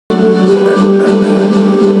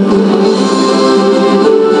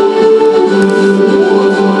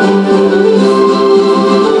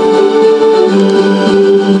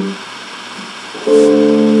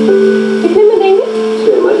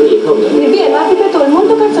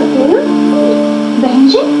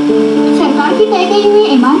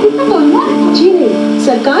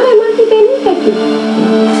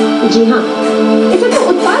जी हाँ, इसे तो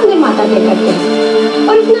उत्पाद निर्माता तय करते हैं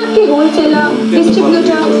और इसमें आपके होलसेलर,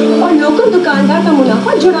 डिस्ट्रीब्यूटर और लोकल दुकानदार का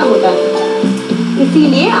मुनाफा जुड़ा होता है।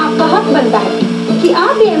 इसीलिए आपका हक बनता है कि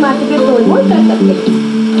आप भी एमआरपी पे तोड़ मोड़ कर सकते हैं।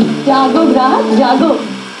 जागो ग्राहक जागो।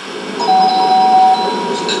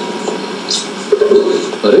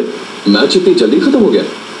 अरे मैच इतनी जल्दी खत्म हो गया?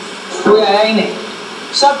 कोई आया ही नहीं,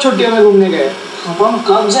 सब छुट्टियों में घूमने गए। अब हम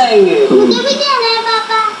कब जाएंगे? मुझे भी जाना है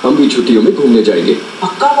पापा। हम भी छुट्टियों में घूमने जाएंगे।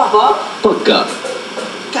 पक्का पापा? पक्का।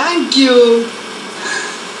 Thank you.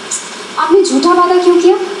 आपने झूठा वादा क्यों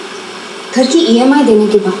किया? घर की ईएमआई देने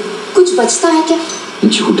के बाद कुछ बचता है क्या?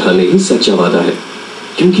 झूठा नहीं, सच्चा वादा है,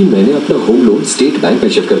 क्योंकि मैंने अपना होम लोन स्टेट बैंक में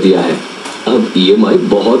शिफ्ट कर दिया है। अब ईएमआई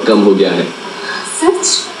बहुत कम हो गया है।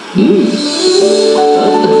 सच?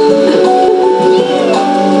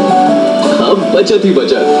 अब बचत ही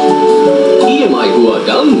बचत। ईएमआई हुआ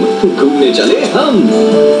कम, घूमने चले हम।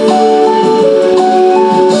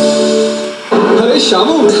 अरे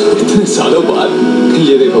शामू, इतने सालों बाद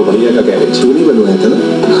ये देखो भैया का गैरेज। तू नहीं बनवाया था ना?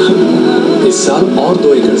 इस साल और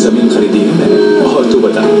 2 एकड़ जमीन खरीदी है मैंने। और तू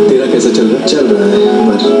बता, तेरा कैसा चल रहा है? चल रहा है,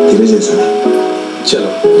 पर तेरे जैसा। चलो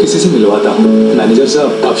किसी से मिलवाता हूँ। मैनेजर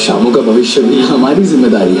साहब, अब शामू का भविष्य भी हमारी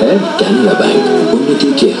जिम्मेदारी है। कैनरा बैंक,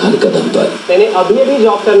 उन्नति के हर कदम पर। मैंने अभी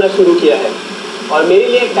जॉब करना शुरू किया है और मेरे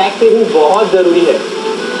लिए टैक्स सेविंग बहुत जरूरी है।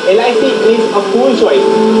 LIC is a cool choice.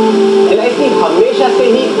 LIC हमेशा से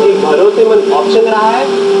ही एक भरोसेमंद ऑप्शन रहा है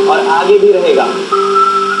और आगे भी रहेगा।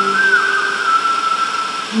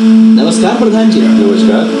 नमस्कार प्रधान जी।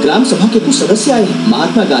 नमस्कार। ग्राम सभा के कुछ सदस्य आए हैं।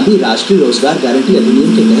 महात्मा गांधी राष्ट्रीय रोजगार गारंटी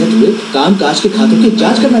अधिनियम के तहत हुए काम काज के खातों की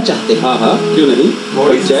जांच करना चाहते हैं। हाँ, क्यों नहीं।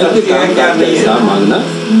 पंचायत के काम काज का हिसाब मांगना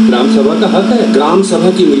ग्राम सभा का हक है। ग्राम सभा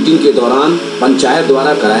की मीटिंग के दौरान पंचायत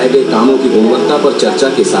द्वारा कराए गए कामों की गुणवत्ता पर चर्चा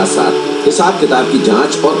के साथ साथ हिसाब किताब की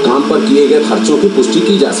जांच और काम पर किए गए खर्चों की पुष्टि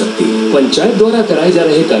की जा सकती है। पंचायत द्वारा कराए जा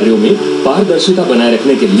रहे कार्यों में पारदर्शिता बनाए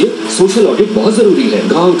रखने के लिए सोशल ऑडिट बहुत जरूरी है।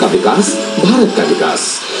 गांव का विकास, भारत का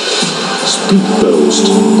विकास। Speed Post,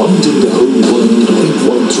 bonding the whole world in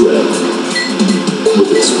one thread.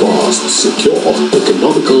 With its fast, secure,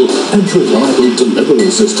 economical and reliable delivery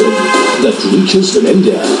system that reaches from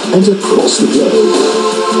India and across the globe.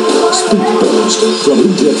 Speed Post from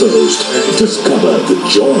India Post. Discover the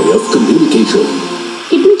joy of communication.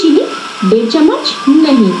 कितनी चीनी? 1.5 चम्मच?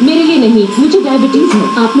 नहीं, मेरे लिए नहीं, मुझे diabetes है।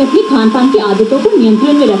 आपने अपनी खान पान की आदतों को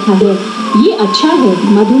नियंत्रण में रखा है, ये अच्छा है।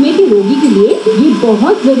 मधुमेह के रोगी के लिए ये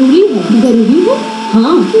बहुत जरूरी है। जरूरी है?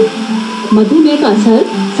 हाँ, मधुमेह का असर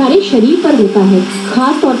सारे शरीर पर होता है,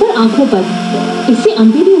 खास तौर पर आंखों पर। इससे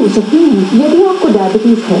अंधे भी हो सकते हैं। यदि आपको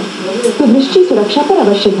डायबिटीज है तो दृष्टि सुरक्षा पर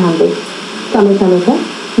अवश्य ध्यान दें। समय समय पर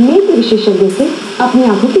नेत्र विशेषज्ञ से अपनी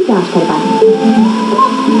आंखों की जांच करवाएं।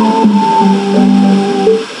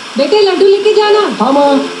 बेटे लड्डू लेके जाना। हाँ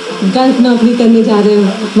माँ, गल्फ नौकरी करने जा रहे हो,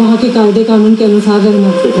 वहाँ के कायदे कानून के अनुसार रहना।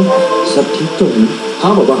 बेटा सब ठीक तो है?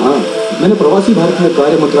 हाँ बाबा हाँ, मैंने प्रवासी भारतीय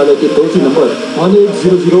कार्य मंत्रालय के टोल फ्री नंबर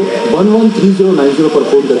 1800-113090 पर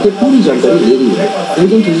फोन करके पूरी जानकारी ले ली है।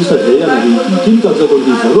 एजेंट रजिस्टर्ड है या नहीं, किन कागजातों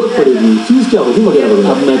की जरूरत पड़ेगी, फीस क्या होगी वगैरह वगैरह।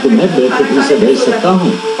 अब मैं तुम्हें बेफिक्री से भेज सकता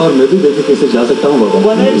हूँ और मैं भी बेफिक्री से जा सकता हूँ बाबा।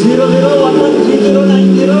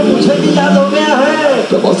 1800-113090 मुझे भी याद हो गया है।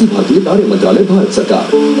 प्रवासी भारतीय कार्य मंत्रालय, भारत सरकार।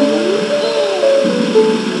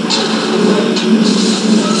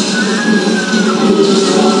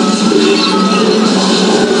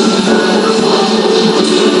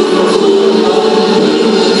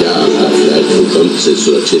 भूकंप से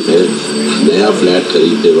सुरक्षित है? नया फ्लैट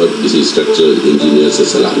खरीदते वक्त किसी स्ट्रक्चरल इंजीनियर से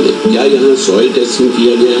सलाह लें। क्या यहाँ सॉइल टेस्टिंग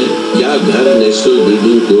किया गया है? क्या घर नेशनल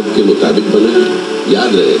बिल्डिंग कोड के मुताबिक बना है?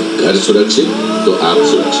 याद रहे, घर सुरक्षित तो आप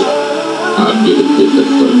सुरक्षित। आपके हित में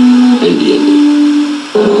तत्पर NDA।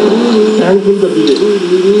 थैंकफुल कर दीजिए।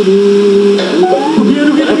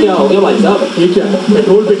 क्या हो गया भाई साहब? ये क्या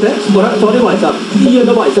पेट्रोल पिट है? सॉरी भाई साहब, ये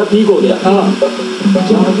तो भाई साहब ठीक हो गया। हाँ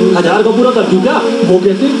 1000 का पूरा कर दूं क्या? वो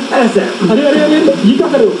कैसे? ऐसे। अरे अरे अरे ये क्या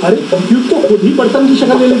कर रहे हो? अरे क्यों तो खुद ही बर्तन की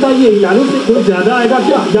शक्ल ले लेता है। ये यारों से कोई ज्यादा आएगा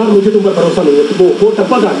क्या? यार मुझे तुम पर भरोसा नहीं है। वो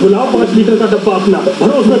डब्बा का बुलाओ, 5 लीटर का डब्बा अपना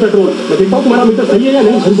भरो उसमें पेट्रोल। मैं देखता हूँ तुम्हारा मीटर सही है या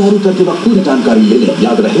नहीं। खरीदारी करते वक्त पूरी जानकारी ले लें।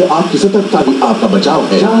 याद रहे, आपकी सतर्कता भी आपका बचाव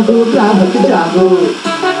है। जागो ग्राहक जागो।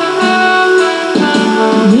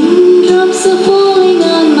 Raindrops are falling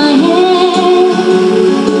on my head,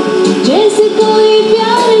 जैसे कोई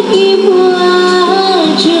प्यार की फुहार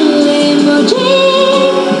छुए मुझे,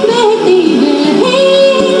 बहती रहे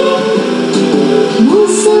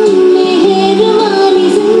मौसम में है रवानी,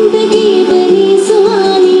 जिंदगी बनी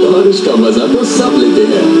सुहानी। बारिश का मजा तो सब लेते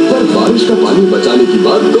हैं, पर बारिश का पानी बचाने की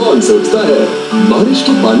बात कौन इंसान सोचता है बारिश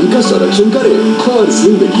के पानी का संरक्षण करे और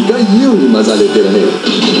जिंदगी का यूं ही मजा लेते रहे।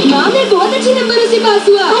 माँ मैं बहुत अच्छे नंबरों से पास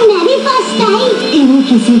हुआ और मैं भी फर्स्ट आई। इन्हें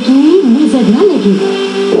किसी की नजर न लगी।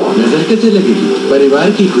 नजर कैसे लगेगी? परिवार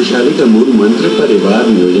की खुशहाली का मूल मंत्र परिवार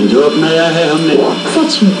नियोजन जो अपनाया है हमने।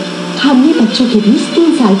 सच में हमने बच्चों के बीच 3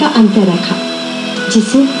 साल का अंतर रखा,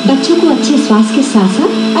 जिससे बच्चों को अच्छे स्वास्थ्य के साथ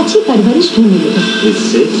साथ अच्छी परवरिश भी मिलेगी।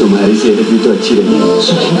 इससे तुम्हारी सेहत भी तो अच्छी रहेगी।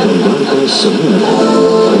 सुखी परिवार का समूह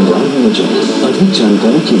परिवार नियोजन। अधिक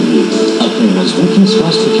जानकारी के लिए अपने नजदीकी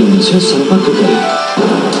स्वास्थ्य केंद्र से संपर्क करें।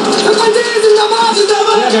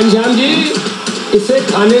 घनश्याम जी, इसे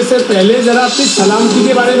खाने से पहले जरा अपनी सलामती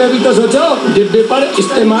के बारे में भी तो सोचो। डिब्बे पर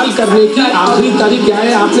इस्तेमाल करने की आखिरी तारीख क्या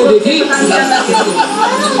है आपने देखी?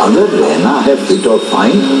 अगर रहना है फिट और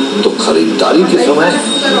फाइन तो खरीदारी के समय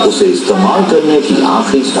उसे इस्तेमाल करने की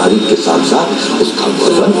आखिरी तारीख के साथ साथ उसका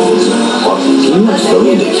वजन और कीमत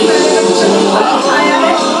जरूर देखिए।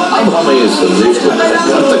 अब हमें इस संदेश को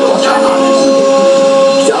घर तक पहुंचाना है।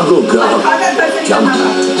 जागरूक ग्राहक जानता है।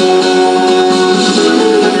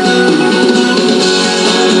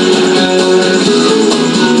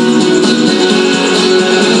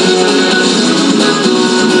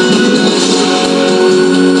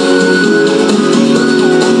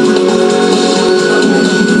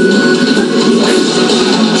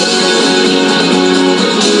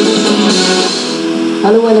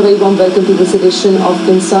 Hello and a very warm welcome to this edition of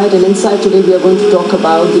Insight. And Insight today we are going to talk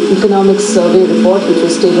about the Economic Survey report which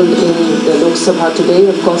was tabled in the Lok Sabha today.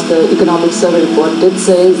 Of course, the Economic Survey report did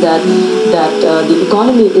say that the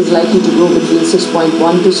economy is likely to grow between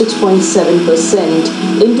 6.1 to 6.7%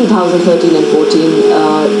 in 2013 and 14,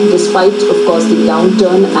 despite, of course, the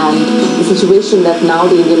downturn and the situation that now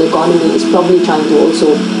the Indian economy is probably trying to also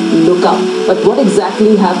look up. But what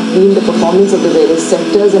exactly have been the performance of the various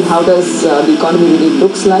sectors and how does the economy really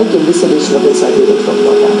looks like? In this edition of Insight, we will talk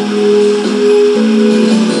about that.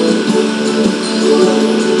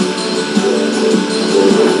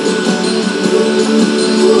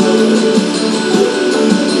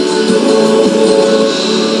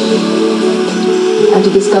 And to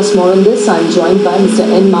discuss more on this, I am joined by Mr.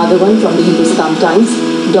 N. Madhavan from the Hindustan Times,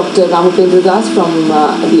 Dr. Upendra from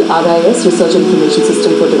the RIS, Research and Information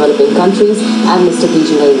System for Developing Countries, and Mr. P. G.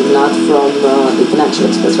 Narendranath from the Financial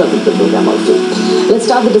Express. Welcome to the program, all three. Let's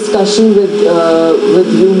start the discussion with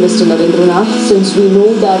you, Mr. Narendranath, since we know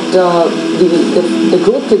that the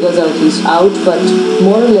growth figures are at least out, but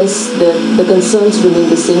more or less the concerns remain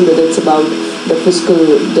the same, whether it's about the fiscal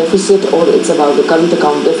deficit or it's about the current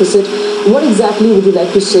account deficit. What exactly would you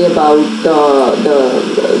like to say about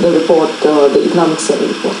the report, the Economic Survey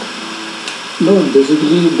report? No,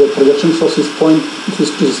 basically the projection for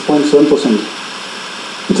 6.7%.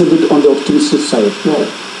 It's a bit on the optimistic side. Right.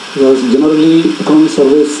 Because generally economic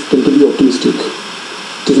surveys tend to be optimistic.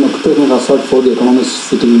 It is an occupational hazard for the economists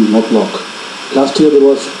sitting in North Block. Last year there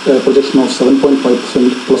was a projection of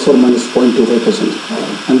 7.5% plus or minus 0.25%,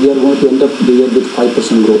 and we are going to end up the year with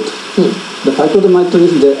 5% growth. The fact of the matter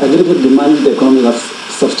is the aggregate demand in the economy has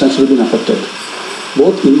substantially been affected.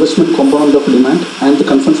 Both investment component of demand and the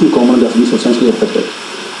consumption component has been substantially affected.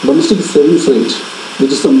 Domestic savings rate,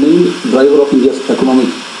 which is the main driver of India's economic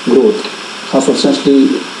growth, has substantially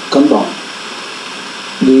come down.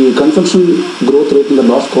 The consumption growth rate in the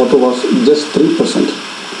last quarter was just 3%.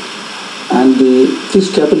 And the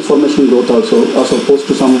fixed capital formation growth also, as opposed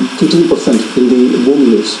to some 15% in the boom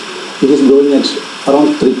years, it is growing at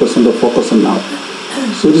around 3% or 4% now.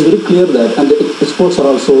 So it is very clear that, and the exports are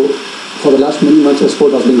also, for the last many months,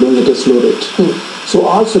 export has been growing at a slow rate. So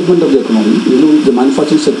all segments of the economy, including the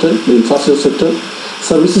manufacturing sector, the infrastructure sector,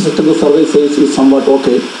 services sector, the survey says is somewhat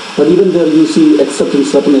okay, but even there you see, except in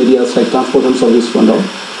certain areas like transport and service and all,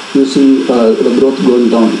 you see the growth going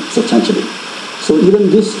down substantially. So even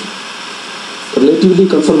this relatively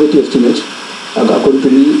conservative estimate, according to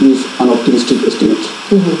me, is an optimistic estimate.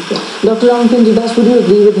 Dr. Upendra, would you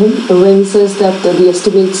agree with him when he says that the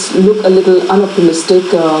estimates look a little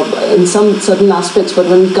unoptimistic in some certain aspects, but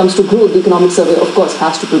when it comes to growth, the Economic Survey, of course,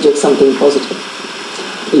 has to project something positive?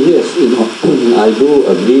 Yes, I do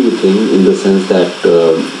agree with him in the sense that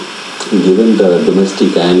given the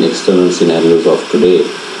domestic and external scenarios of today,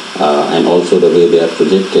 and also the way they are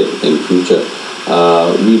projected in future,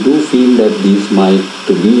 we do feel that these might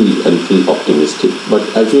to be a little optimistic. But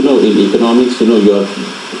as you know, in economics, you are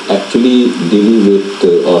actually dealing with,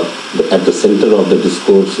 or at the center of the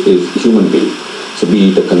discourse is human being. So be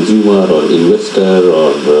it a consumer or investor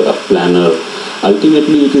or a planner,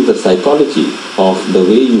 ultimately it is the psychology of the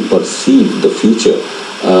way you perceive the future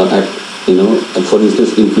for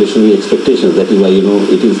instance, inflationary expectations. That is why,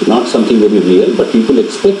 it is not something very real, but people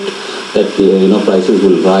expect that prices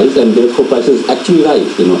will rise, and therefore prices actually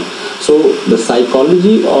rise. So the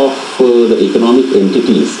psychology of the economic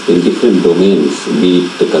entities in different domains, be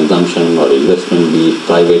it the consumption or investment, be it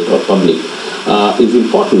private or public, is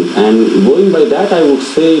important. And going by that, I would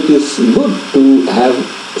say it is good to have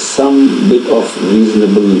some bit of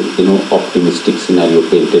reasonable, optimistic scenario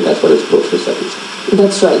painted as far as groceries are concerned.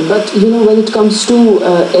 That's right. But, when it comes to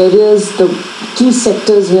areas, the key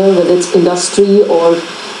sectors here, whether it's industry or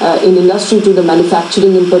in industry to the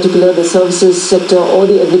manufacturing in particular, the services sector or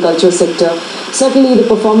the agriculture sector, certainly the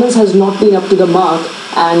performance has not been up to the mark.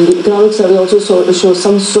 And the economic survey also shows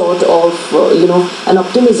some sort of, an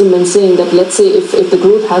optimism in saying that, let's say, if the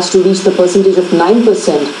growth has to reach the percentage of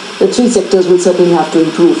 9%, the three sectors will certainly have to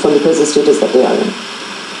improve from the present status that they are in.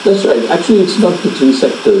 That's right. Actually, it's not the three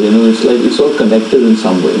sectors. It's all connected in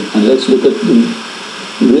some way. And let's look at the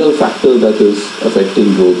real factor that is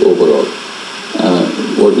affecting growth overall.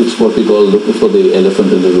 What we call looking for the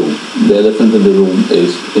elephant in the room. The elephant in the room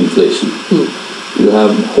is inflation. You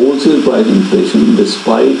have wholesale price inflation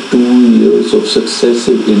despite 2 years of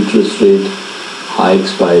successive interest rate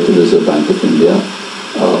hikes by the Reserve Bank of India,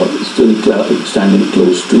 still standing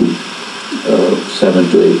close to 7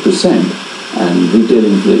 to 8%. And retail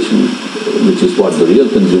inflation, which is what the real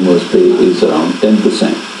consumers pay, is around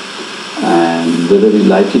 10%. And whether we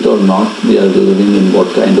like it or not, we are living in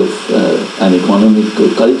what kind of an economic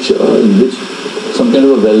culture in which some kind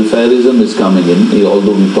of a welfareism is coming in,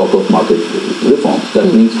 although we talk of market reforms.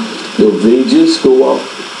 That means your wages go up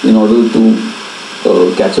in order to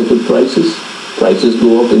catch up with prices. Prices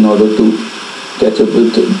go up in order to catch up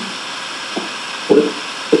with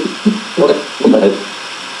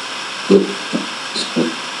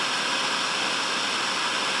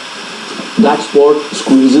that's what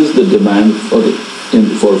squeezes the demand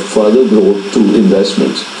for further growth to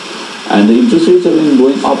investments. And the interest rates have been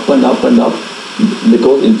going up and up and up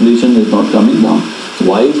because inflation is not coming down.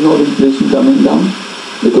 Why is not inflation coming down?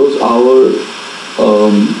 Because our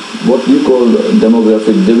what we call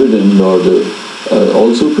demographic dividend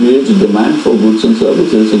also creates demand for goods and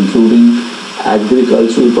services, including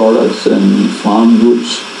agricultural products and farm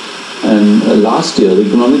goods. And last year, the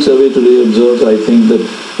economic survey today observes, I think, that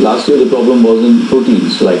last year the problem wasn't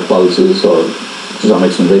proteins like pulses or to some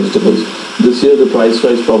extent vegetables. This year the price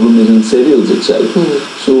rise problem is in cereals itself.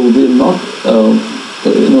 So we're not,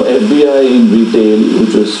 FDI in retail,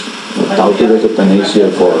 which was touted as a panacea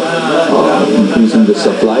for increasing the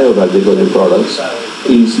supply of agricultural products,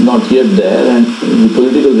 is not yet there, and the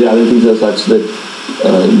political realities are such that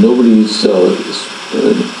nobody is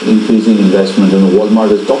increasing investment.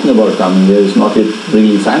 Walmart is talking about coming here, it's not yet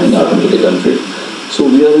really fanning out into the country. So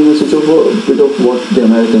we are in a sort of a bit of what the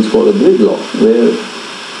Americans call a gridlock, where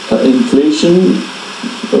inflation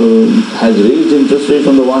has raised interest rates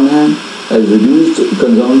on the one hand, has reduced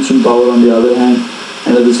consumption power on the other hand,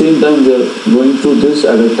 and at the same time we are going through this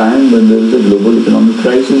at a time when there is a global economic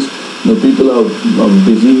crisis. People are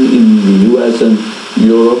busy in the US and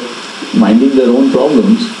Europe minding their own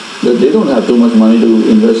problems, that they don't have too much money to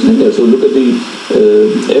invest in India. So look at the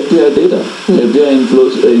FDI data. FDI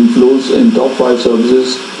inflows in top 5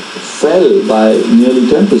 services fell by nearly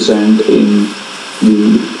 10% in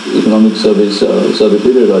the economic survey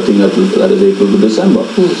period. I think that is April to December.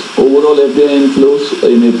 Overall FDI inflows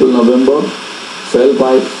in April-November fell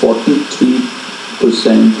by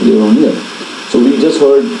 43% year on year. So we just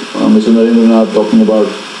heard Mr. Narendra talking about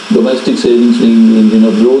domestic savings being the engine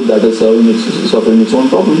of growth that is suffering its own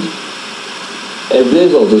problems. FDI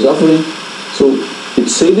is also suffering. So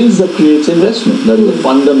it's savings that creates investment. That is a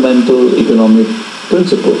fundamental economic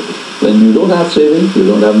principle. When you don't have savings, you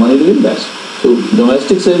don't have money to invest. So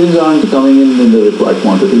domestic savings aren't coming in the required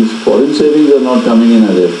quantities. Foreign savings are not coming in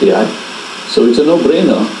as FDI. So it's a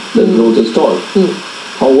no-brainer that growth is stalled.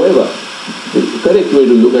 However, the correct way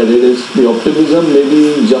to look at it is the optimism may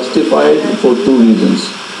be justified for 2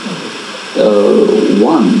 reasons.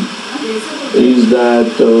 One is that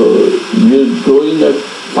we're growing at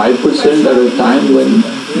 5% at a time when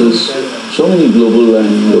there's so many global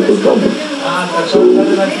and local problems. So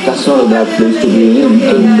that's not a bad place to be in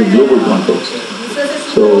the global context.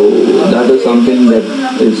 So that is something that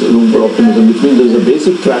is room for optimism, which means there's a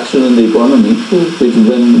basic traction in the economy, which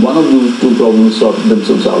when one of those 2 problems sort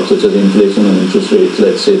themselves out, such as inflation and interest rates,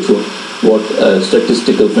 let's say through what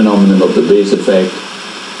statistical phenomenon of the base effect,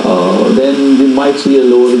 then we might see a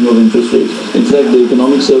lowering of interest rates. In fact, the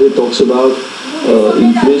economic survey talks about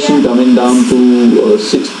inflation coming down to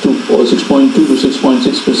 6.2 to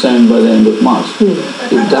 6.6% by the end of March.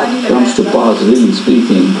 If that comes to pass, really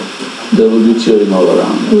speaking, there will be cheering all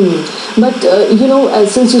around. But,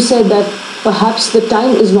 since you said that perhaps the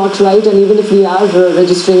time is not right, and even if we are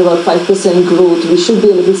registering about 5% growth, we should be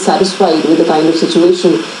a little satisfied with the kind of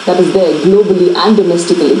situation that is there globally and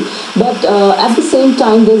domestically. But at the same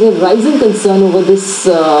time, there's a rising concern over this,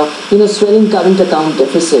 swelling current account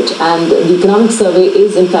deficit, and the economic survey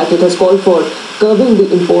is, in fact, it has called for curbing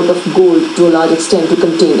the import of gold to a large extent to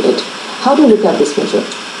contain it. How do you look at this measure?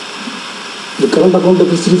 The current account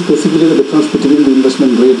deficit is basically the difference between the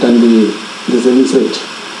investment rate and the savings rate.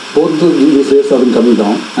 Both these rates have been coming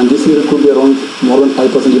down, and this year it could be around more than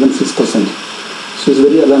 5%, even 6%. So it's a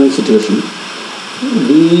very alarming situation.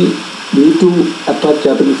 We need to attract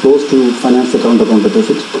capital flows to finance the current account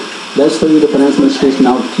deficit. That's why the finance ministry is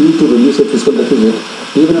now keen to reduce the fiscal deficit,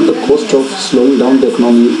 even at the cost of slowing down the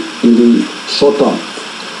economy in the short term.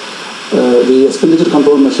 The expenditure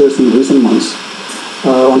control measures in recent months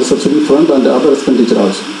on the subsidy front and the other expenditure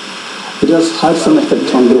also, it has had some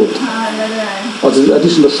effect on growth, at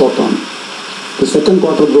least in the short term. The second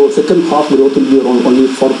half growth will be around only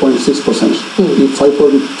 4.6%. If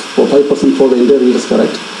 5% for the entire year is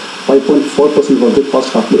correct, 5.4% for the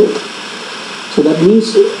first half growth. So that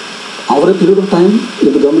means over a period of time,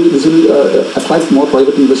 if the government this will attract more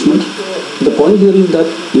private investment. The point here is that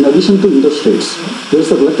in addition to interest rates, there is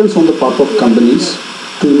a reluctance on the part of companies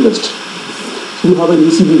to invest. So you have an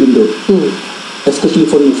ECB window, especially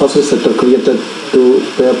for the infrastructure sector created to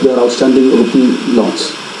pay up their outstanding rupee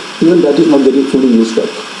loans. Even that is not getting fully used up.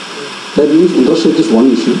 That means interest rate is one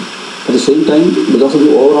issue. At the same time, because of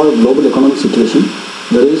the overall global economic situation,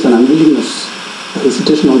 there is an unwillingness,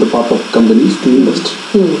 hesitation on the part of companies to invest.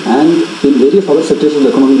 And in various other sectors of the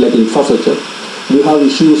economy, like infrastructure, we have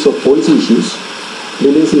issues of policy issues,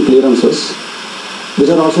 delays in clearances, which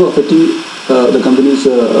are also affecting the companies'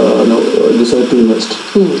 desire to invest.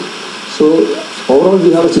 So overall,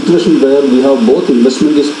 we have a situation where we have both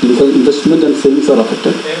investment and savings are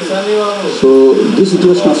affected. So this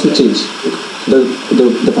situation has to change.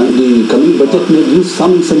 The coming budget may give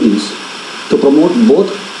some incentives to promote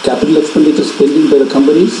both capital expenditure spending by the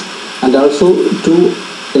companies and also to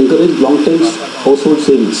encourage long-term household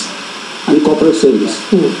savings and corporate savings.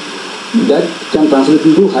 That can translate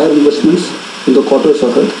into higher investments in the quarters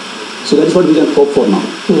ahead. So that is what we can hope for now.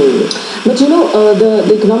 But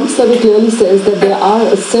the economic survey clearly says that there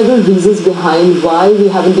are several reasons behind why we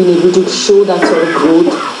haven't been able to show that sort of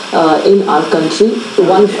growth in our country.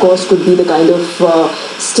 One, of course, could be the kind of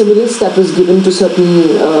stimulus that was given to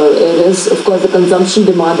certain areas. Of course, the consumption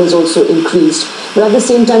demand has also increased. But at the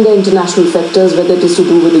same time, there are international factors, whether it is to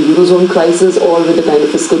do with the Eurozone crisis or with the kind of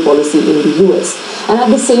fiscal policy in the US. And at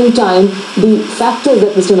the same time, the factors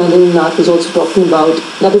that Mr. Narendranath is also talking about,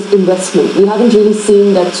 that is investment. We haven't really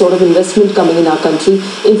seen that sort of investment coming in our country.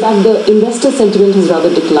 In fact, the investor sentiment has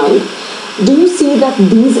rather declined. Do you see that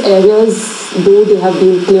these areas, though they have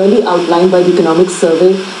been clearly outlined by the economic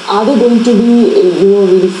survey, are they going to be,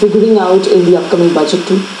 really figuring out in the upcoming budget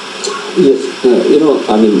too? Yes,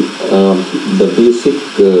 the basic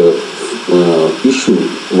issue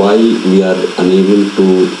why we are unable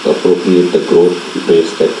to appropriate the growth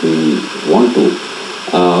rates that we want to,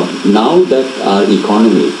 now that our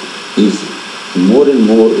economy is more and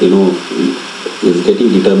more, is getting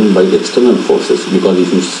determined by external forces, because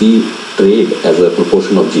if you see trade as a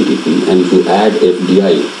proportion of GDP and if you add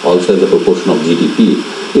FDI also as a proportion of GDP,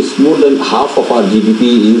 it's more than half of our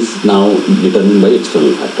GDP is now determined by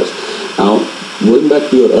external factors. Now, going back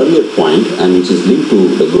to your earlier point, and which is linked to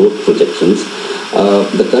the growth projections,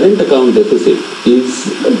 the current account deficit is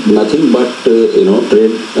nothing but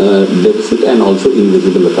trade deficit and also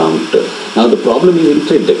invisible account. Now, the problem is in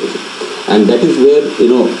trade deficit. And that is where,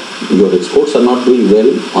 your exports are not doing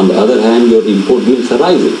well. On the other hand, your import bills are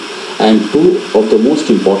rising. And two of the most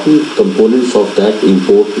important components of that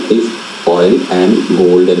import is oil and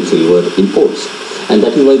gold and silver imports. And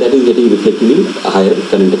that is why that is getting reflected in higher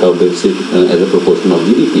current account deficit as a proportion of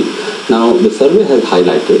GDP. Now, the survey has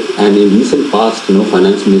highlighted, and in recent past,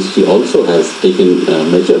 Finance Ministry also has taken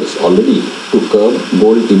measures already to curb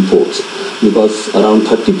gold imports, because around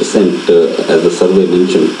 30%, as the survey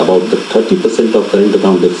mentioned, about the 30% of current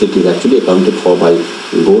account deficit is actually accounted for by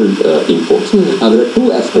gold imports. Now, there are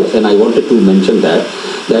two aspects, and I wanted to mention that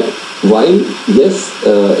while, yes,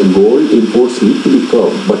 gold imports need to be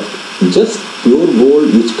curbed, but just pure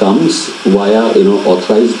gold which comes via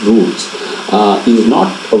authorized routes is not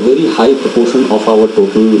a very high proportion of our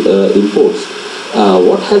total imports.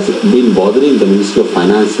 What has been bothering the Ministry of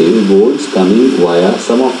Finance is golds coming via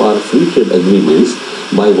some of our free trade agreements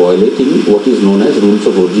by violating what is known as rules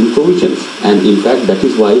of origin provisions, and in fact that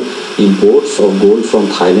is why imports of gold from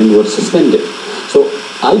Thailand were suspended. So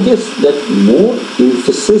I guess that more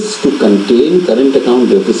emphasis to contain current account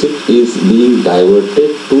deficit is being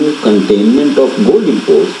diverted to containment of gold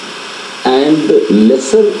imports and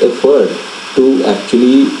lesser effort to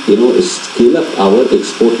actually, scale up our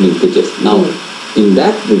export linkages. Now, in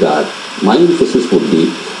that regard, my emphasis would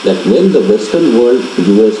be that when the Western world,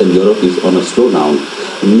 US and Europe is on a slowdown,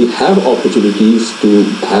 we have opportunities to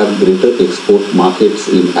have greater export markets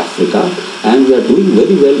in Africa, and we are doing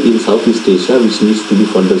very well in Southeast Asia, which needs to be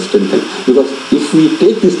further strengthened. Because if we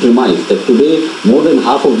take this premise that today more than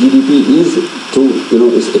half of GDP is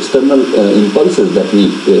through is external impulses that we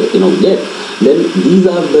get, then these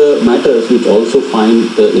are the matters which also find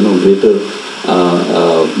greater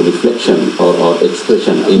reflection or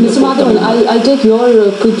expression in Mr. Madhavan, I'll take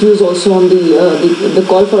your quick views also on the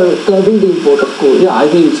call for curbing the import of gold. Yeah, I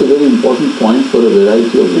think it's a very important point for a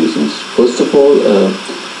variety of reasons. First of all,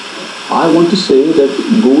 I want to say that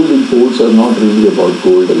gold imports are not really about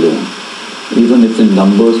gold alone. Even if in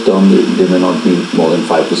numbers terms they may not be more than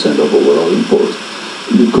 5% of overall imports.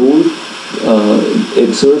 The gold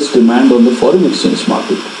exerts demand on the foreign exchange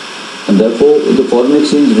market. And therefore, the foreign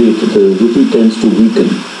exchange rate, the rupee tends to weaken.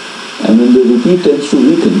 And when the rupee tends to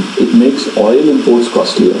weaken, it makes oil imports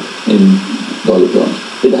costlier in dollar terms.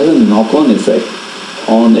 It has a knock-on effect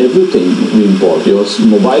on everything we import. Your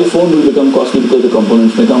mobile phone will become costly because the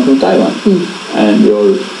components may come from Taiwan. And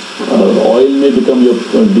your oil may become, your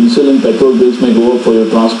diesel and petrol bills may go up for your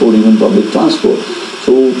transport, even public transport.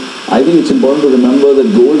 So I think it's important to remember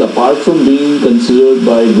that gold, apart from being considered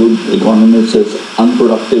by good economists as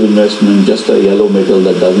unproductive investment, just a yellow metal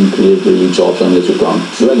that doesn't create really jobs unless you count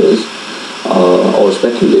dwellers or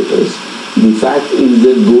speculators, the fact is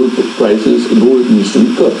that gold needs to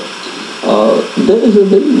be curbed. There is a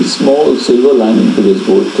very small silver lining to this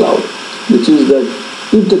gold cloud, which is that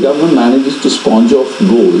if the government manages to sponge off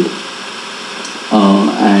gold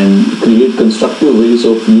and create constructive ways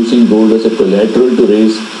of using gold as a collateral to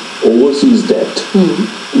raise overseas debt,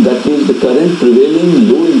 that means the current prevailing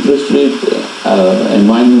low interest rate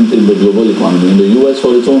environment in the global economy, in the US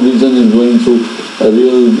for its own reason, is going through a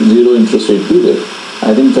real zero interest rate period.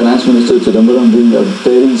 I think Finance Minister Chidambaram, being a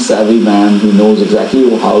very savvy man, he knows exactly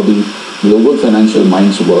how the global financial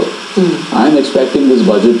minds work. I'm expecting this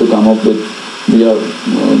budget to come up with, we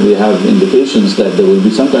have indications that there will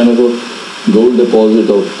be some kind of a gold deposit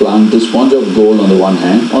or plan to sponge off gold on the one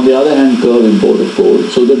hand, on the other hand curb import of gold,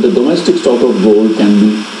 so that the domestic stock of gold can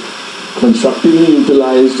be constructively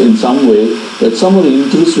utilized in some way, that some of the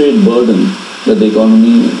interest rate burden that the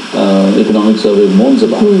economic survey moans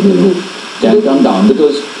about can come down,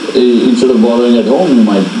 because instead of borrowing at home you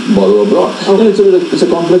might borrow abroad. It's a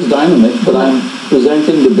complex dynamic, but I'm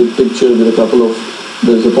presenting the big picture with a couple of,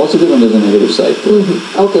 there's a positive and there's a negative side to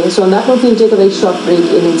it. Okay, so on that note, we'll take a very short break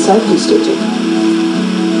in Insight. Please stay tuned.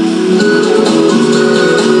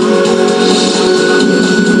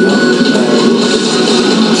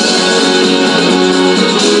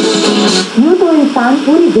 यूं तो इंसान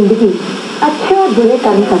पूरी जिंदगी अच्छे और बुरे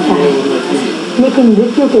कर्म करता है, लेकिन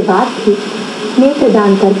मृत्यु के बाद भी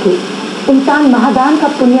नेत्रदान करके इंसान महादान का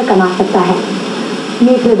पुण्य कमा सकता है।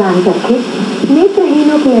 नेत्रदान करके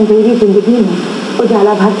नेत्रहीनों की अंधेरी जिंदगी में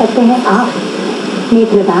उजाला भर सकते हैं आप।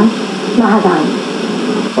 नेत्रदान महादान।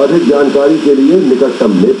 अधिक जानकारी के लिए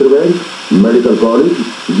निकटतम नेत्र बैंक, मेडिकल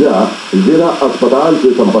कॉलेज या जिला अस्पताल से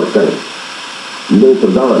संपर्क करें।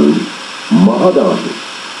 नेत्रदान महादान।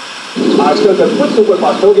 आजकल सब कुछ सुपर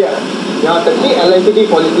फास्ट हो गया है, यहाँ तक कि LIC की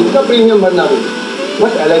पॉलिसी का प्रीमियम भरना भी।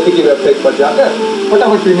 बस LIC की वेबसाइट पर जाकर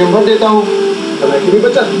फटाफट प्रीमियम भर देता हूँ, समय की भी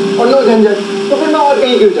बचत और नो झंझट। तो फिर मैं और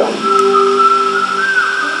कहीं क्यों जाऊँ?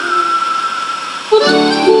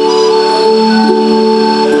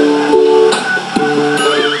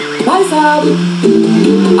 भाई साहब,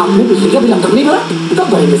 आपने बिजली का बिल अब तक नहीं भरा? कब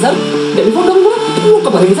भरेंगे सर? टेलीफोन का बिल भरा? वो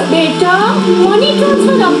कब भरेंगे सर? बेटा, मनी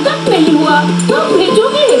ट्रांसफर अब तक नहीं हुआ, कब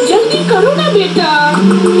भेजोगे? जल्दी करो ना बेटा।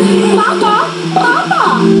 पापा, पापा,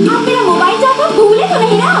 आप मेरा मोबाइल चार्जर भूले तो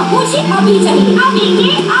नहीं ना? मुझे अभी चाहिए, अभी के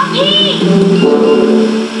अभी।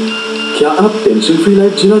 क्या आप टेंशन फ्री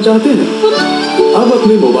लाइफ जीना चाहते हैं? अब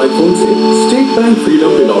अपने मोबाइल फोन से स्टेट बैंक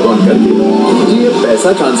फ्रीडम पे लॉग ऑन करके कीजिए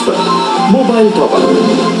पैसा transfer, mobile top up,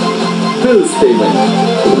 bills payment.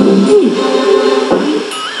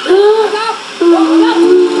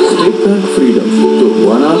 State bank freedom, तो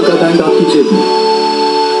 1 आवर का बैंक आपकी जेब में।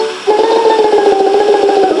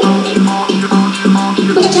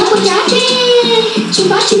 बचा बचा के,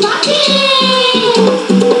 छुपा छुपा के,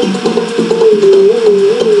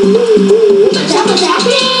 बचा बचा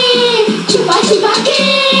के, छुपा छुपा के,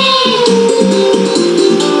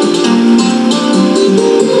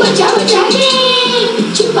 बचा बचा के,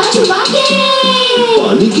 छुपा छुपा के।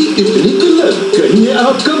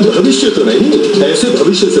 आपका भविष्य तो नहीं, ऐसे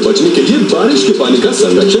भविष्य से बचने के लिए बारिश के पानी का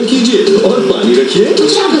संरक्षण कीजिए और पानी रखिए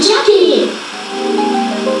बचा के लिए।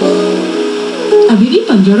 अभी भी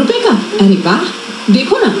 15 रुपए का? अरे वाह,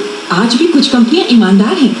 देखो ना, आज भी कुछ कंपनियां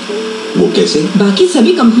ईमानदार हैं। वो कैसे? बाकी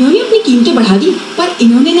सभी कंपनियों ने अपनी कीमतें बढ़ा दी, पर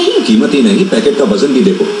इन्होंने नहीं। कीमत ही नहीं, पैकेट का वजन भी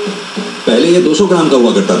देखो। पहले ये 200 ग्राम का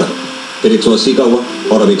हुआ करता था, फिर 180 का हुआ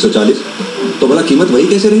और अब 140। तो भला कीमत वही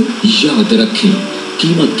कैसे रही? याद रखें,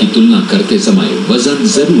 कीमत की तुलना करते समय वजन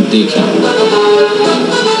जरूर देखें।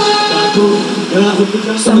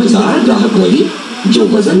 समझदार ग्राहक वही जो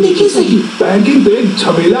वजन देखे सही। बैंकिंग तो एक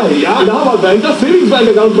झमेला है यार। इलाहाबाद बैंक का सेविंग्स बैंक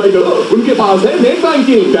अकाउंट अप्लाई करो। उनके पास है नेट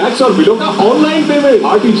बैंकिंग, टैक्स और बिलों का ऑनलाइन पेमेंट,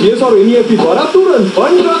 RTGS और NEFT द्वारा तुरंत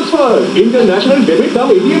फंड ट्रांसफर, इंटरनेशनल डेबिट कम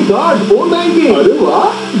ATM कार्ड, फोन बैंकिंग। अरे वाह,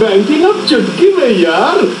 बैंकिंग अब चुटकी में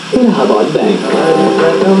यार। इलाहाबाद बैंक।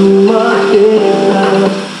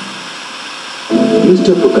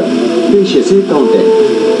 मिस्टर बुकर, पेशे से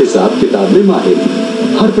अकाउंटेंट, हिसाब किताब में माहिर,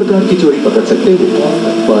 हर प्रकार की चोरी पकड़ सकते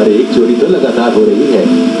हैं, पर एक चोरी तो लगातार हो रही है,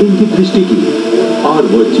 इनकी दृष्टि की। और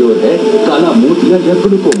वो चोर है काला मोतिया या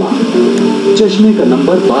ग्लूकोमा। चश्मे का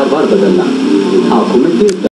नंबर बार बार बदलना, आंखों में तेज